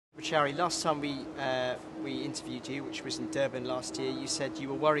Pachauri, last time we interviewed you, which was in Durban last year, you said you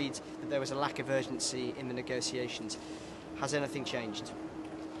were worried that there was a lack of urgency in the negotiations. Has anything changed?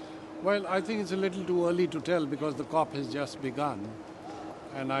 Well, I think it's a little too early to tell because the COP has just begun,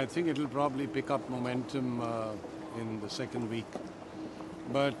 and I think it will probably pick up momentum in the second week.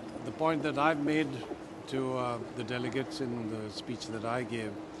 But the point that I've made to the delegates in the speech that I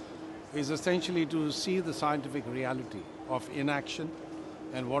gave is essentially to see the scientific reality of inaction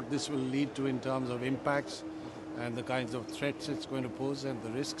and what this will lead to in terms of impacts and the kinds of threats it's going to pose and the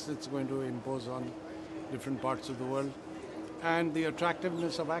risks it's going to impose on different parts of the world, and the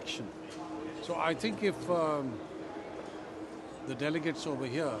attractiveness of action. So I think if the delegates over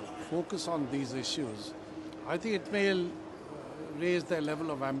here focus on these issues, I think it may raise their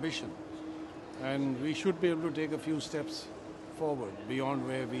level of ambition, and we should be able to take a few steps forward beyond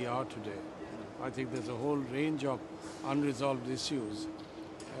where we are today. I think there's a whole range of unresolved issues,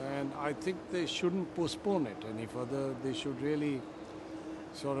 and I think they shouldn't postpone it any further. They should really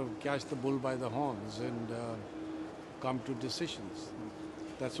sort of catch the bull by the horns and come to decisions.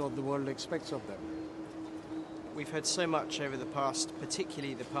 That's what the world expects of them. We've heard so much over the past,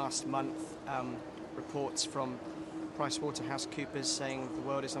 particularly the past month, reports from PricewaterhouseCoopers saying the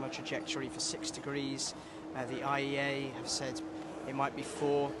world is on a trajectory for 6 degrees. The IEA have said it might be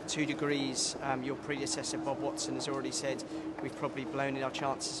 2 degrees. Your predecessor, Bob Watson, has already said we've probably blown in our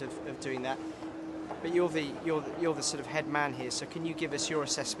chances of doing that. But you're the sort of head man here, so can you give us your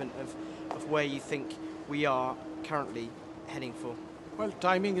assessment of where you think we are currently heading for? Well,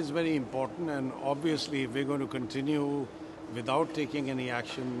 timing is very important, and obviously if we're going to continue without taking any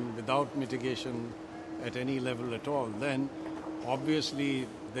action, without mitigation at any level at all, then obviously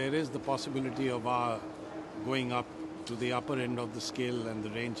there is the possibility of our going up to the upper end of the scale and the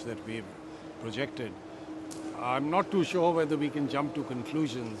range that we've projected. I'm not too sure whether we can jump to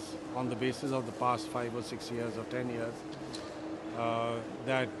conclusions on the basis of the past 5 or 6 years or 10 years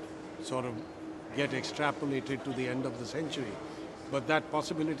that sort of get extrapolated to the end of the century. But that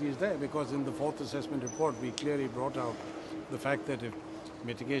possibility is there because in the fourth assessment report we clearly brought out the fact that if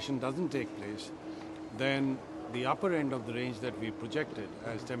mitigation doesn't take place, then the upper end of the range that we projected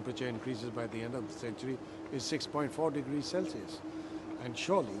as temperature increases by the end of the century is 6.4 degrees Celsius. And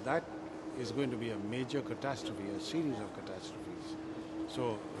surely that is going to be a major catastrophe, a series of catastrophes.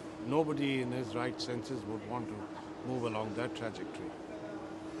 So nobody in his right senses would want to move along that trajectory.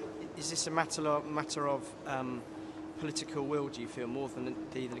 Is this a matter of political will, do you feel, more than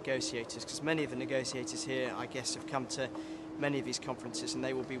the negotiators? Because many of the negotiators here, I guess, have come to many of these conferences and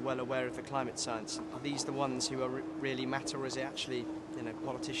they will be well aware of the climate science. Are these the ones who really matter, or is it actually,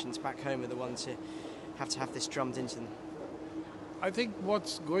 politicians back home are the ones who have to have this drummed into them? I think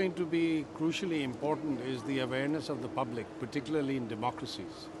what's going to be crucially important is the awareness of the public, particularly in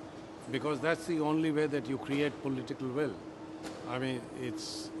democracies, because that's the only way that you create political will. I mean,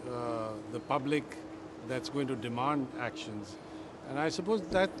 it's the public that's going to demand actions. And I suppose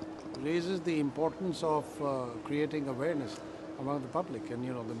that raises the importance of creating awareness among the public. And,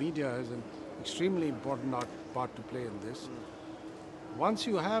 the media has an extremely important part to play in this. Once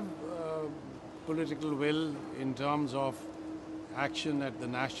you have political will in terms of action at the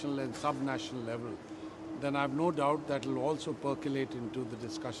national and sub-national level, then I have no doubt that will also percolate into the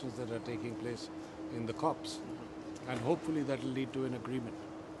discussions that are taking place in the COPs. And hopefully that will lead to an agreement.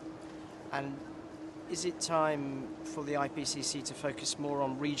 And is it time for the IPCC to focus more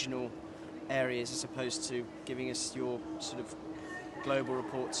on regional areas as opposed to giving us your sort of global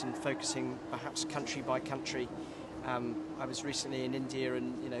reports and focusing perhaps country by country? I was recently in India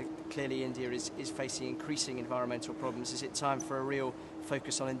and, clearly India is facing increasing environmental problems. Is it time for a real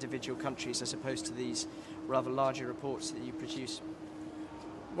focus on individual countries as opposed to these rather larger reports that you produce?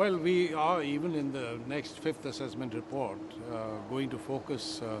 Well, we are, even in the next fifth assessment report, going to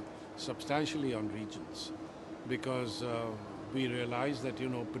focus substantially on regions because we realize that,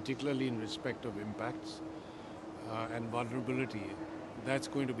 particularly in respect of impacts and vulnerability, that's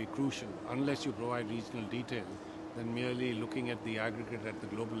going to be crucial. Unless you provide regional detail, then merely looking at the aggregate at the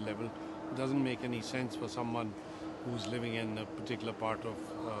global level doesn't make any sense for someone who's living in a particular part of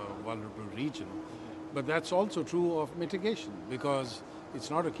a vulnerable region. But that's also true of mitigation because it's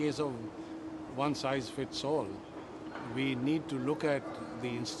not a case of one size fits all. We need to look at the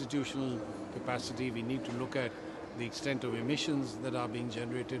institutional capacity, we need to look at the extent of emissions that are being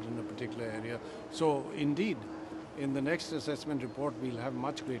generated in a particular area. So indeed, in the next assessment report, we'll have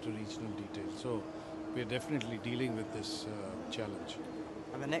much greater regional detail. So we're definitely dealing with this challenge.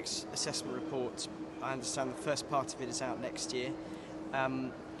 And the next assessment report, I understand the first part of it is out next year.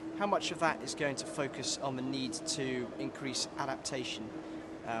 How much of that is going to focus on the need to increase adaptation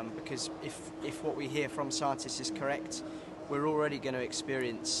because if what we hear from scientists is correct, we're already going to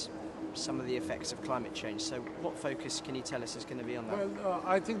experience some of the effects of climate change. So what focus can you tell us is going to be on that? Well,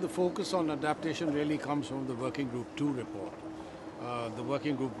 I think the focus on adaptation really comes from the Working Group 2 report. The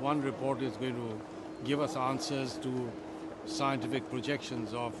Working Group 1 report is going to give us answers to scientific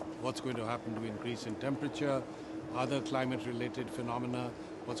projections of what's going to happen to increase in temperature, other climate-related phenomena,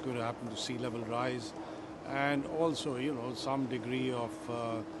 what's going to happen to sea level rise, and also, some degree of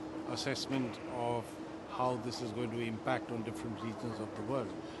assessment of how this is going to impact on different regions of the world.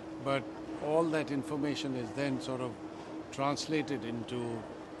 But all that information is then sort of translated into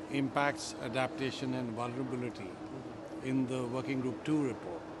impacts, adaptation, and vulnerability in the Working Group 2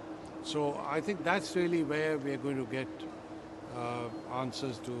 report. So I think that's really where we're going to get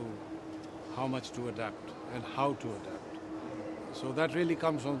answers to how much to adapt and how to adapt. So that really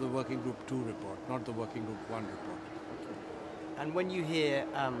comes from the Working Group 2 report, not the Working Group 1 report. And when you hear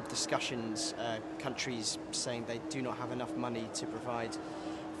discussions, countries saying they do not have enough money to provide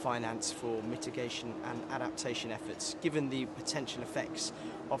finance for mitigation and adaptation efforts, given the potential effects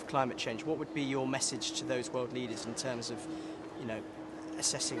of climate change, what would be your message to those world leaders in terms of,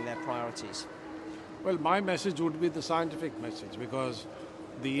 assessing their priorities? Well, my message would be the scientific message, because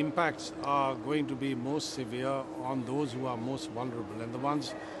the impacts are going to be most severe on those who are most vulnerable. And the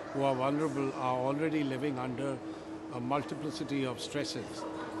ones who are vulnerable are already living under a multiplicity of stresses.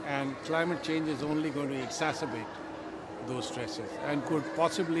 And climate change is only going to exacerbate those stresses and could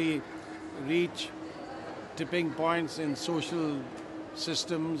possibly reach tipping points in social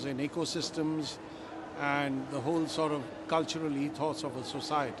systems, in ecosystems, and the whole sort of cultural ethos of a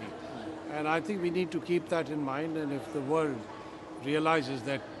society. And I think we need to keep that in mind, and if the world realizes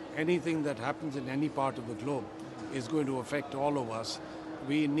that anything that happens in any part of the globe is going to affect all of us,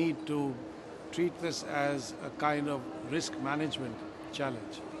 we need to treat this as a kind of risk management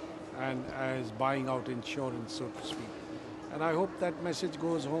challenge and as buying out insurance, so to speak. And I hope that message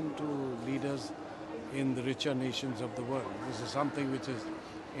goes home to leaders in the richer nations of the world. This is something which is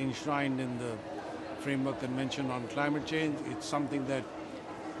enshrined in the Framework Convention on Climate Change. It's something that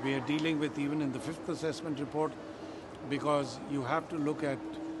we are dealing with even in the fifth assessment report, because you have to look at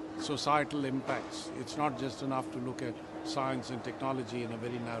societal impacts. It's not just enough to look at science and technology in a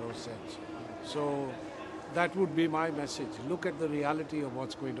very narrow sense. So that would be my message. Look at the reality of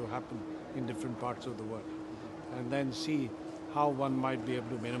what's going to happen in different parts of the world, and then see how one might be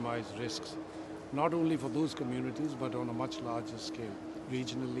able to minimize risks, not only for those communities, but on a much larger scale,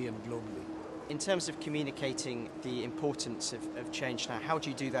 regionally and globally. In terms of communicating the importance of change now, how do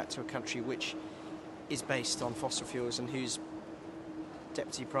you do that to a country which is based on fossil fuels and whose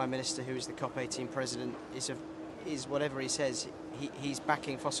Deputy Prime Minister, who is the COP18 president, is whatever he says, he's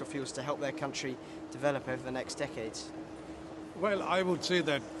backing fossil fuels to help their country develop over the next decades? Well, I would say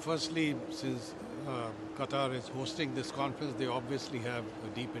that firstly, since Qatar is hosting this conference, they obviously have a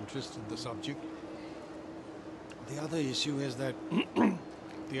deep interest in the subject. The other issue is that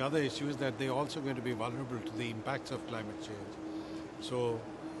they're also going to be vulnerable to the impacts of climate change. So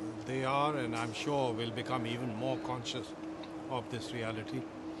they are, and I'm sure will become even more conscious of this reality.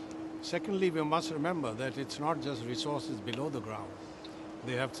 Secondly, we must remember that it's not just resources below the ground.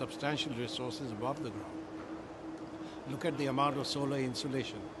 They have substantial resources above the ground. Look at the amount of solar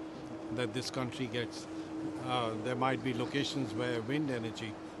insulation that this country gets. There might be locations where wind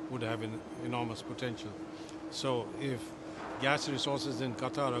energy would have an enormous potential. So if gas resources in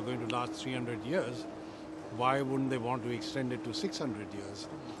Qatar are going to last 300 years, why wouldn't they want to extend it to 600 years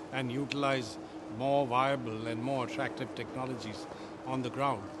and utilize more viable and more attractive technologies on the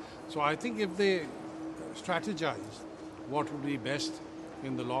ground? So I think if they strategize what would be best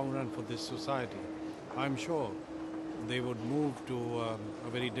in the long run for this society, I'm sure they would move to a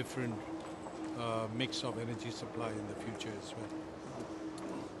very different mix of energy supply in the future as well.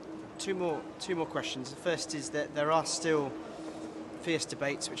 Two more questions. The first is that there are still fierce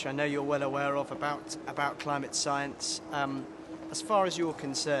debates, which I know you're well aware of, about climate science. As far as you're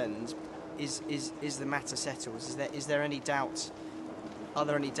concerned, is the matter settled? Is there any doubt? Are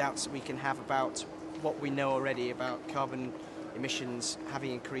there any doubts that we can have about what we know already about carbon emissions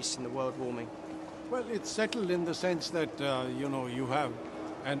having increased in the world warming? Well, it's settled in the sense that you have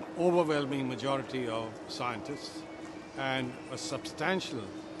an overwhelming majority of scientists and a substantial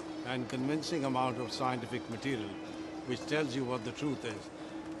and convincing amount of scientific material which tells you what the truth is.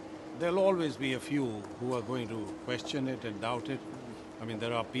 There'll always be a few who are going to question it and doubt it. I mean,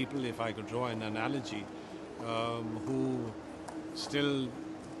 there are people, if I could draw an analogy, who still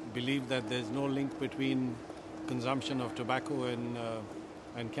believe that there's no link between consumption of tobacco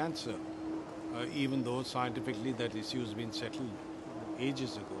and cancer, even though scientifically that issue has been settled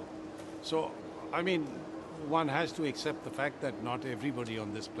ages ago. So, I mean, one has to accept the fact that not everybody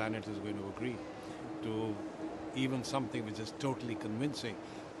on this planet is going to agree to even something which is totally convincing.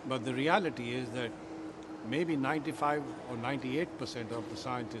 But the reality is that maybe 95 or 98% of the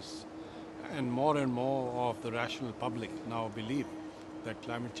scientists and more of the rational public now believe that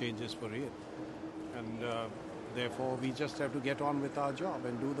climate change is for real. And therefore, we just have to get on with our job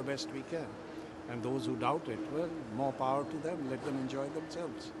and do the best we can. And those who doubt it, well, more power to them. Let them enjoy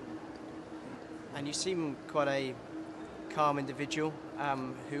themselves. And you seem quite a calm individual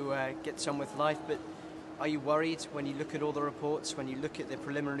who gets on with life, but are you worried when you look at all the reports, when you look at the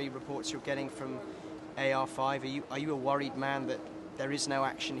preliminary reports you're getting from AR5? Are you a worried man that there is no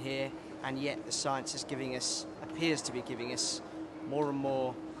action here, and yet the science is appears to be giving us more and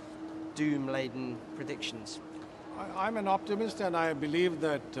more doom-laden predictions? I'm an optimist, and I believe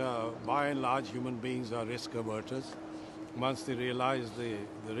that by and large human beings are risk averters. Once they realize the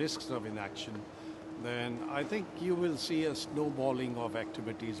risks of inaction, then I think you will see a snowballing of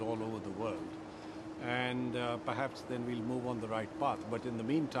activities all over the world. And perhaps then we'll move on the right path. But in the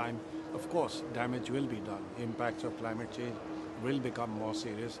meantime, of course, damage will be done. Impacts of climate change will become more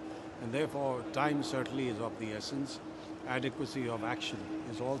serious. And therefore, time certainly is of the essence. Adequacy of action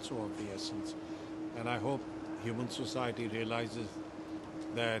is also of the essence. And I hope human society realizes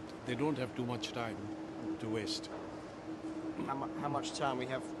that they don't have too much time to waste. How much time? We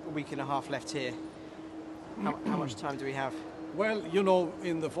have a week and a half left here. How much time do we have? Well, you know,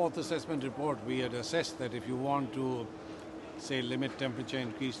 in the fourth assessment report, we had assessed that if you want to, say, limit temperature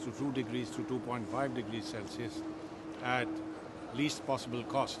increase to 2 degrees to 2.5 degrees Celsius at least possible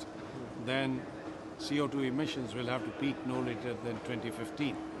cost, then CO2 emissions will have to peak no later than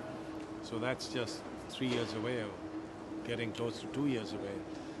 2015. So that's just 3 years away, or getting close to 2 years away.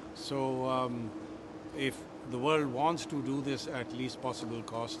 So if the world wants to do this at least possible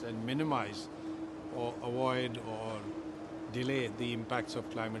cost and minimize or avoid or delay the impacts of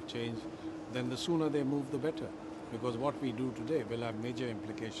climate change, then the sooner they move, the better. Because what we do today will have major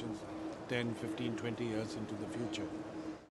implications 10, 15, 20 years into the future.